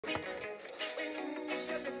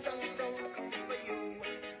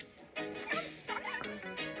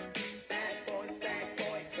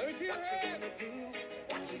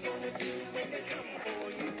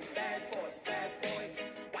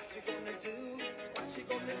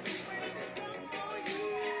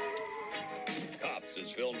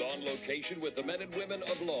is filmed on location with the men and women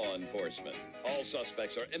of law enforcement. All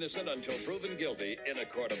suspects are innocent until proven guilty in a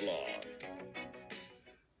court of law.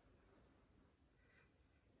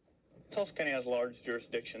 Tulsa County has a large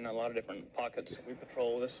jurisdiction, a lot of different pockets we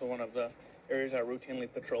patrol. This is one of the areas I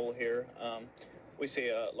routinely patrol here. We see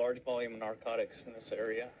a large volume of narcotics in this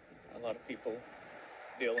area. A lot of people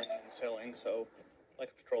dealing and selling, so I like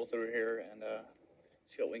to patrol through here and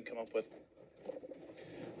see what we can come up with.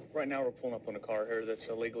 Right now we're pulling up on a car here that's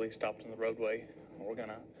illegally stopped on the roadway. We're going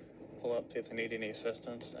to pull up, see if they need any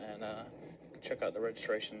assistance, and check out the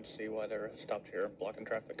registration, see why they're stopped here, blocking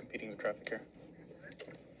traffic, impeding the traffic here.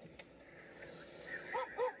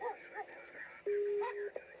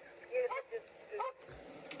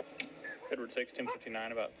 Edward 6,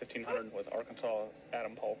 1059, about 1500 with Arkansas,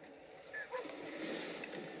 Adam Paul.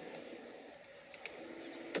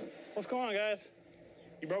 What's going on, guys?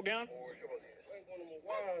 You broke down?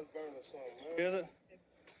 Is it?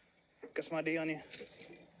 Got some ID on you?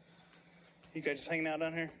 You guys just hanging out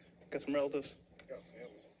down here? Got some relatives?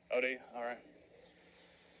 Oh, do you? All right.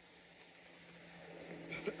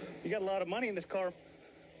 You got a lot of money in this car. No,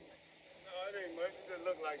 it ain't much. It doesn't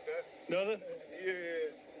look like that. Does it?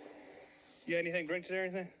 Yeah. You had anything to drink today or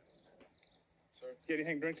anything? Sir? You had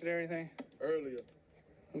anything to drink today or anything? Earlier.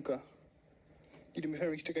 Okay. You do me a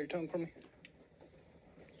favor, you stick out your tongue for me?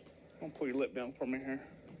 Don't pull your lip down for me here.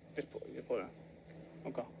 Just pull it down.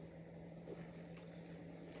 Okay.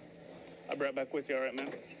 I'll be right back with you, all right, man?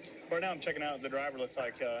 Right now I'm checking out. The driver looks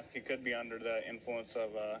like he could be under the influence of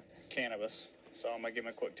cannabis. So I'm going to give him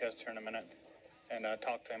a quick test here in a minute and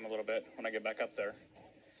talk to him a little bit when I get back up there.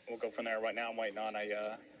 We'll go from there. Right now I'm waiting on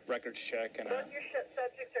a records check. And both your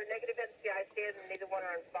subjects are negative NCI scans and neither one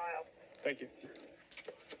are on file. Thank you.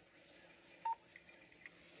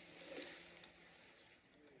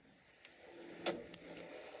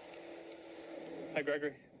 Hey,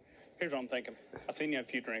 Gregory, here's what I'm thinking. I've seen you have a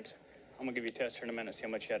few drinks. I'm going to give you a test here in a minute, see how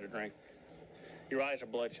much you had to drink. Your eyes are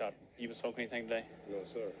bloodshot. You been smoking anything today? No,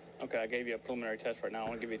 sir. Okay, I gave you a preliminary test right now. I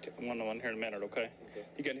want to give you one here in a minute, okay?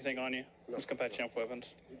 You got anything on you? No. Let's compare jump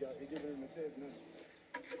weapons. He giving him a test now.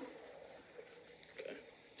 Okay.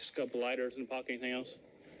 Just a couple lighters in the pocket. Anything else?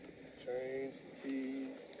 Change, keys,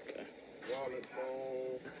 Okay. wallet,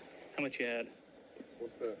 phone. How much you had?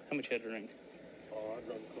 What's that? How much you had to drink? Oh, I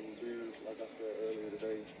drank a couple of beers, like I said earlier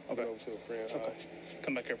today. Okay. Over to a friend's Okay. house.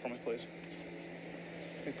 Come back here for me, please.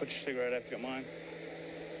 Let me put your cigarette out if you don't mind.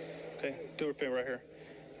 Okay, do a favor right here.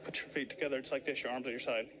 Put your feet together just like this, your arms at your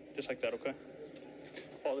side. Just like that, okay?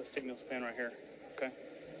 Follow this signal span right here, okay?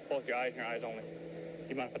 Both your eyes and your eyes only.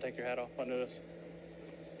 You mind if I take your hat off under this?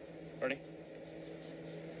 Ready?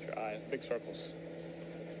 Your eyes, big circles.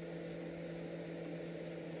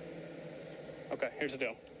 Okay, here's the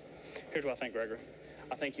deal. Here's what I think, Gregory.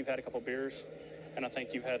 I think you've had a couple beers, and I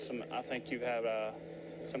think you have some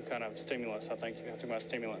kind of stimulus. I think you have some kind of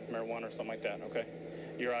stimulant, marijuana or something like that, okay?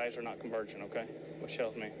 Your eyes are not converging, okay? Which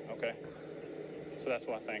tells me, okay? So that's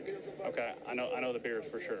what I think. Okay, I know the beers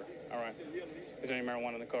for sure. All right. Is there any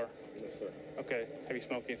marijuana in the car? Yes, sir. Okay. Have you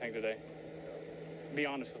smoked anything today? Be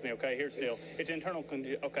honest with me, okay? Here's the deal. It's internal.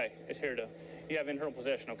 Okay, it's here to. You have internal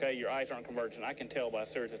possession, okay? Your eyes aren't converging. I can tell by a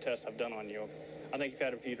series of tests I've done on you. I think you've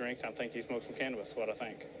had a few drinks. I think you smoked some cannabis. That's what I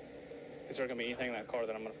think. Is there going to be anything in that car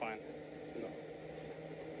that I'm going to find? No.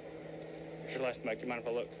 Here's your license back. Do you mind if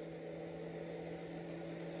I look?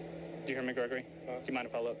 Do you hear me, Gregory? Do you mind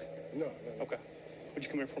if I look? No. Okay. Would you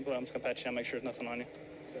come here for a minute? I'm just going to pat you down, make sure there's nothing on you.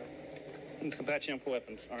 Sir. I'm just going to pat you down for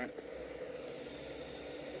weapons, all right?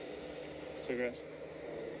 Cigarettes?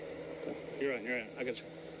 Okay. You're right. I got you.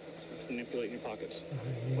 Let's manipulate your pockets.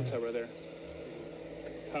 What's that right there?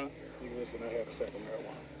 Huh? You listen, I have a sack of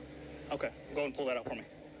marijuana. Okay. Go ahead and pull that out for me.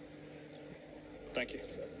 Thank you.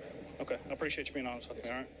 Okay. I appreciate you being honest with me,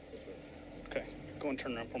 all right? Okay. Go and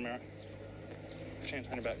turn around for me, all right? Put your hands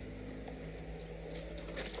behind your back.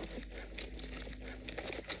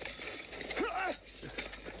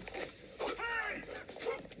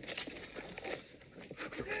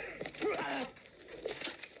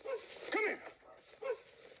 Come here.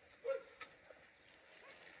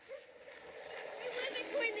 You live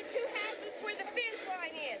between the two houses where the fence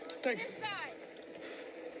line is. Thank you. This side.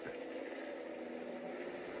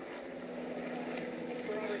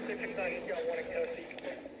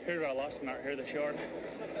 Here's where I lost him out here, this yard.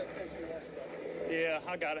 Yeah,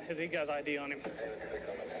 I got it. He got his ID on him.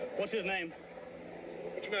 What's his name?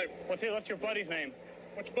 What's your name? What's your buddy's name?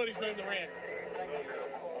 What's your buddy's name to rent?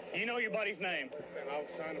 You know your buddy's name. Man, I was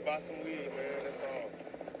trying to buy some weed, man. That's all.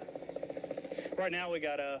 Right now we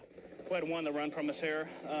got We had one that run from us here.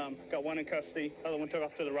 Got one in custody. Other one took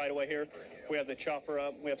off to the right of way here. We have the chopper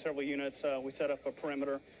up. We have several units. We set up a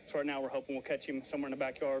perimeter. So right now we're hoping we'll catch him somewhere in the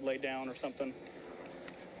backyard, laid down or something.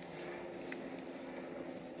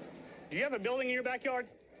 Do you have a building in your backyard?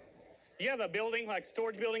 Do you have a building, like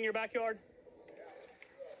storage building in your backyard?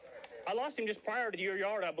 I lost him just prior to your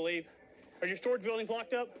yard, I believe. Are your storage buildings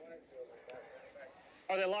locked up?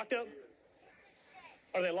 Are they locked up?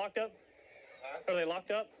 Are they locked up? Are they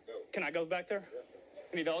locked up? Can I go back there?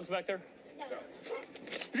 Any dogs back there? No.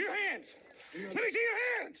 Your hands! Let me see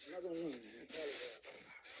your hands!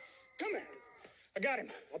 Come here. I got him.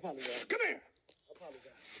 I apologize. Come here.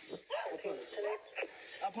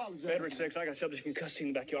 I apologize. Veteran 6, I got subject in custody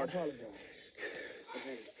in the backyard. I apologize.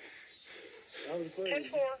 I was afraid.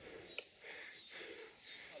 10-4.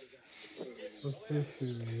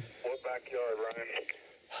 What backyard, Ryan?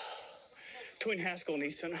 Between Haskell and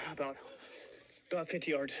Easton, about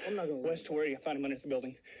 50 yards I'm not gonna west to where you find him underneath the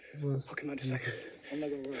building. I'll come out in a second. I'm not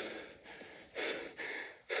gonna run.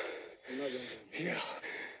 I'm not gonna run. Yeah.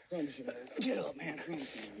 Promise you, man. Get up, man.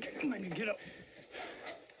 Come on, get up.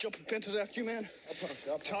 Jumping fences after you, man. I promise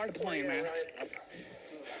you. I'm tired of playing, man.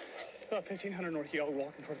 About 1500 North Yellow,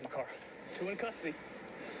 walking towards my car. 2 in custody.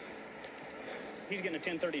 He's getting a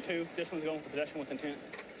 1032. This one's going for possession with intent.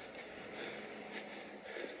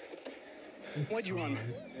 Why'd you run?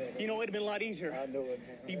 You know, it'd have been a lot easier. I know it,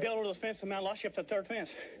 man. You bailed over those fences, man. I lost you up to the 3rd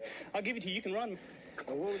fence. I'll give it to you. You can run.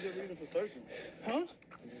 Well, what was your reason for searching? Huh?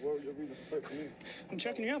 What was your reason for searching me? I'm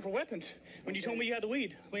checking you out for weapons. When you told me you had the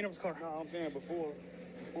weed, lean over the car. No, I'm saying before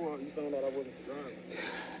you found out I wasn't the driver.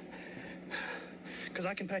 Because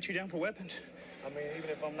I can pat you down for weapons. I mean, even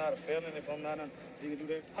if I'm not a felon, if I'm not you can do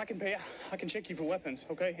that? I can check you for weapons,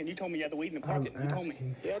 okay? And you told me you had the weed in the pocket. You told me.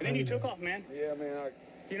 Yeah, And then you took off, man. Yeah, man,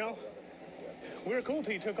 You know? We were cool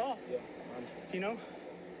till you took off. yeah, I understand. You know?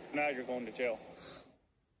 Now you're going to jail.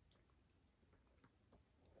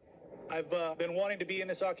 I've been wanting to be in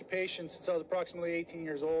this occupation since I was approximately 18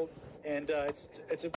 years old, and it's a